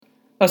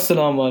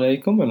Assalamu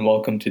alaikum and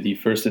welcome to the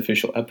first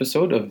official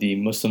episode of the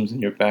Muslims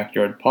in Your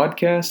Backyard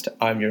podcast.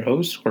 I'm your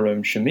host,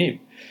 Khurram Shamim.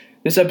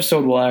 This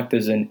episode will act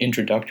as an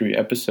introductory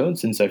episode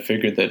since I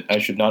figured that I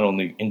should not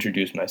only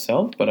introduce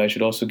myself, but I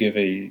should also give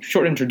a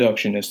short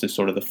introduction as to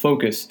sort of the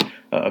focus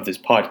of this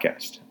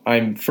podcast.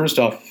 I'm first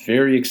off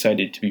very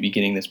excited to be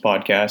beginning this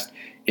podcast.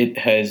 It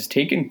has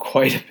taken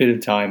quite a bit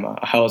of time,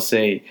 I'll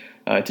say,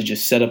 to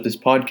just set up this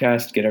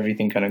podcast, get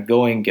everything kind of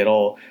going, get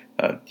all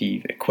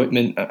the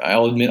equipment.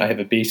 I'll admit I have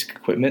a basic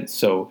equipment,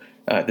 so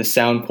the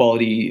sound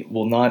quality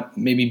will not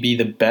maybe be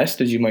the best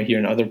as you might hear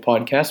in other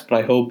podcasts, but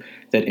I hope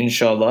that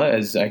inshallah,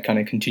 as I kind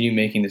of continue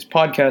making this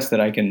podcast,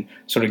 that I can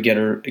sort of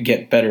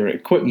get better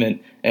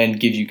equipment and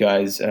give you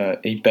guys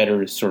a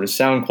better sort of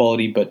sound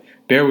quality, but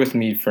bear with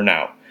me for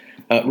now.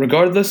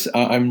 Regardless,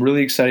 I'm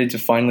really excited to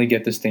finally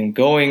get this thing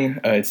going.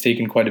 It's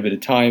taken quite a bit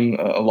of time,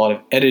 a lot of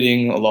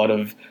editing, a lot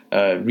of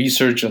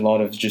research, a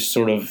lot of just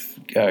sort of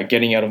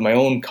getting out of my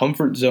own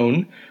comfort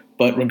zone.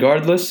 But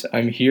regardless,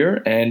 I'm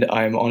here and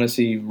I'm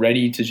honestly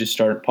ready to just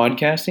start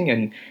podcasting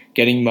and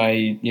getting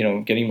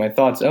my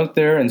thoughts out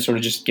there and sort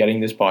of just getting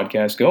this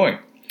podcast going.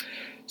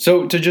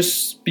 So to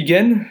just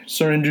begin,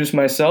 sort of introduce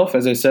myself.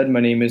 As I said, my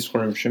name is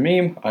Khurram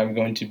Shamim. I'm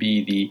going to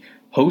be the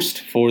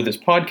host for this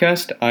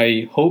podcast.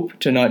 I hope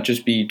to not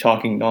just be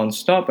talking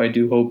nonstop. I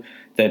do hope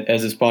that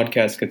as this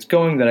podcast gets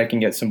going, that I can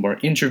get some more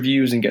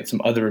interviews and get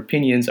some other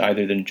opinions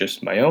other than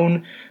just my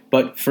own.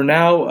 But for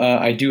now,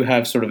 I do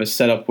have sort of a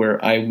setup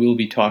where I will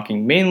be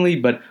talking mainly,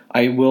 but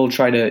I will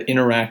try to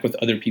interact with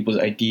other people's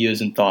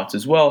ideas and thoughts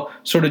as well,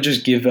 sort of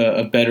just give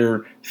a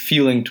better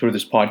feeling toward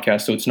this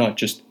podcast so it's not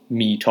just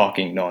me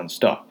talking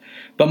nonstop.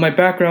 But my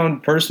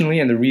background personally,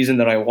 and the reason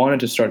that I wanted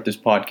to start this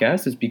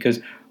podcast is because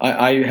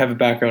I have a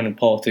background in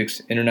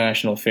politics,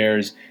 international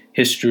affairs,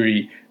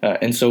 history,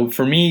 and so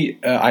for me,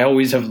 I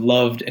always have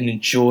loved and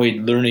enjoyed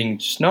learning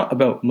just not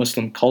about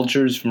Muslim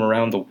cultures from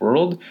around the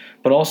world,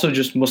 but also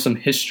just Muslim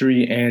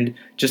history and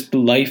just the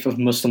life of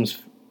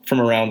Muslims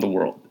from around the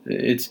world.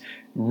 It's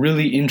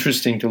really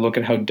interesting to look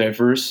at how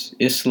diverse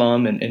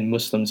Islam and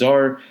Muslims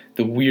are,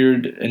 the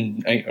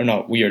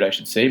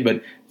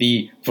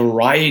the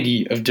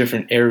variety of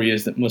different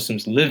areas that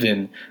Muslims live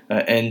in,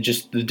 and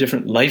just the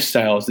different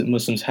lifestyles that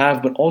Muslims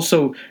have, but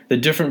also the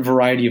different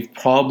variety of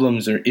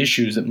problems or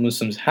issues that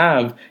Muslims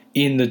have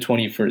in the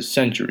 21st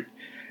century.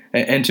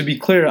 And to be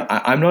clear,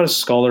 I'm not a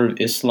scholar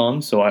of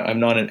Islam, so I'm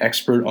not an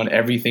expert on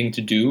everything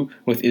to do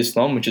with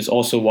Islam, which is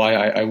also why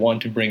I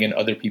want to bring in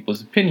other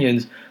people's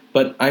opinions.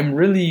 But I'm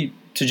really,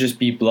 to just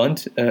be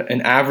blunt,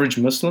 an average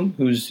Muslim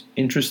who's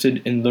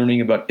interested in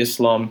learning about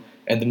Islam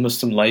and the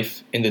Muslim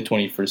life in the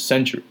 21st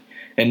century.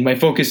 And my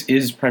focus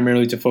is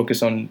primarily to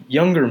focus on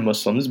younger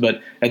Muslims,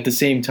 but at the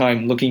same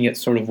time looking at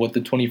sort of what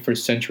the 21st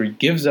century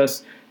gives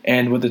us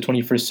and what the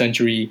 21st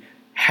century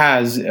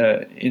has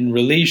in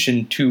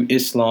relation to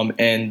Islam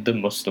and the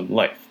Muslim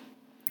life.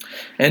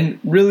 And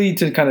really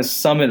to kind of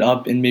sum it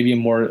up in maybe a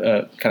more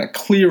kind of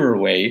clearer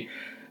way,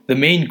 the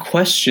main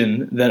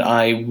question that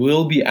I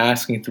will be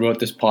asking throughout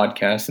this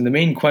podcast, and the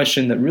main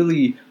question that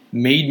really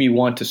made me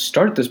want to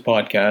start this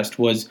podcast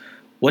was,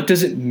 what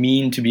does it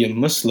mean to be a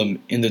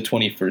Muslim in the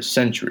 21st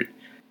century?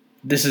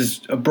 This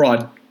is a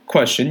broad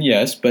question,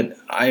 yes, but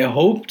I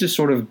hope to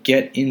sort of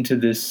get into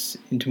this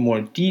into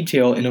more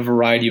detail in a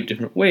variety of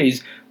different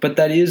ways, but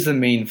that is the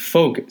main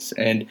focus.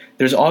 And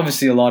there's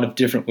obviously a lot of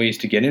different ways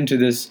to get into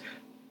this,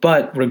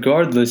 but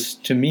regardless,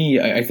 to me,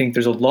 I think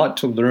there's a lot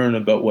to learn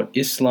about what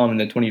Islam in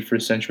the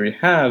 21st century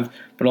have,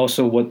 but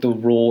also what the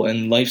role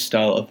and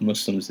lifestyle of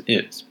Muslims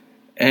is.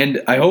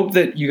 And I hope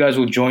that you guys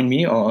will join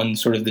me on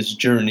sort of this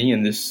journey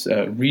and this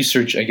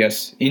research, I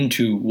guess,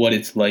 into what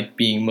it's like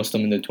being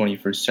Muslim in the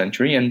 21st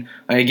century. And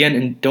I,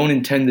 again, don't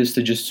intend this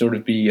to just sort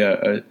of be,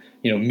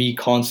 me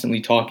constantly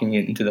talking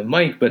into the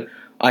mic, but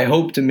I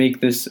hope to make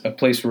this a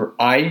place where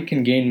I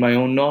can gain my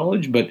own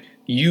knowledge, but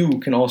you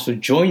can also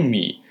join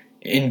me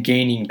in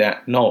gaining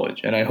that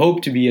knowledge. And I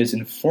hope to be as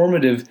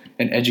informative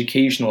and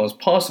educational as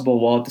possible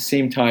while at the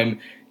same time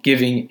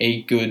giving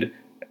a good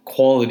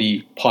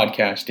quality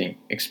podcasting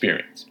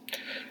experience.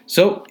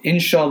 So,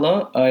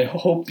 inshallah, I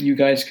hope you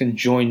guys can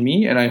join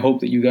me, and I hope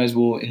that you guys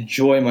will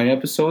enjoy my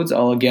episodes.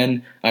 I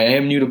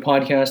am new to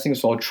podcasting,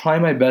 so I'll try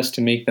my best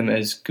to make them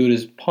as good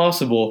as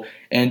possible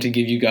and to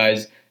give you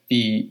guys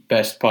the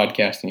best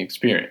podcasting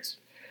experience.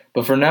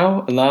 But for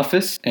now, Allah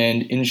Hafiz,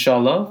 and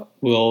inshallah,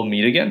 we'll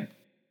meet again.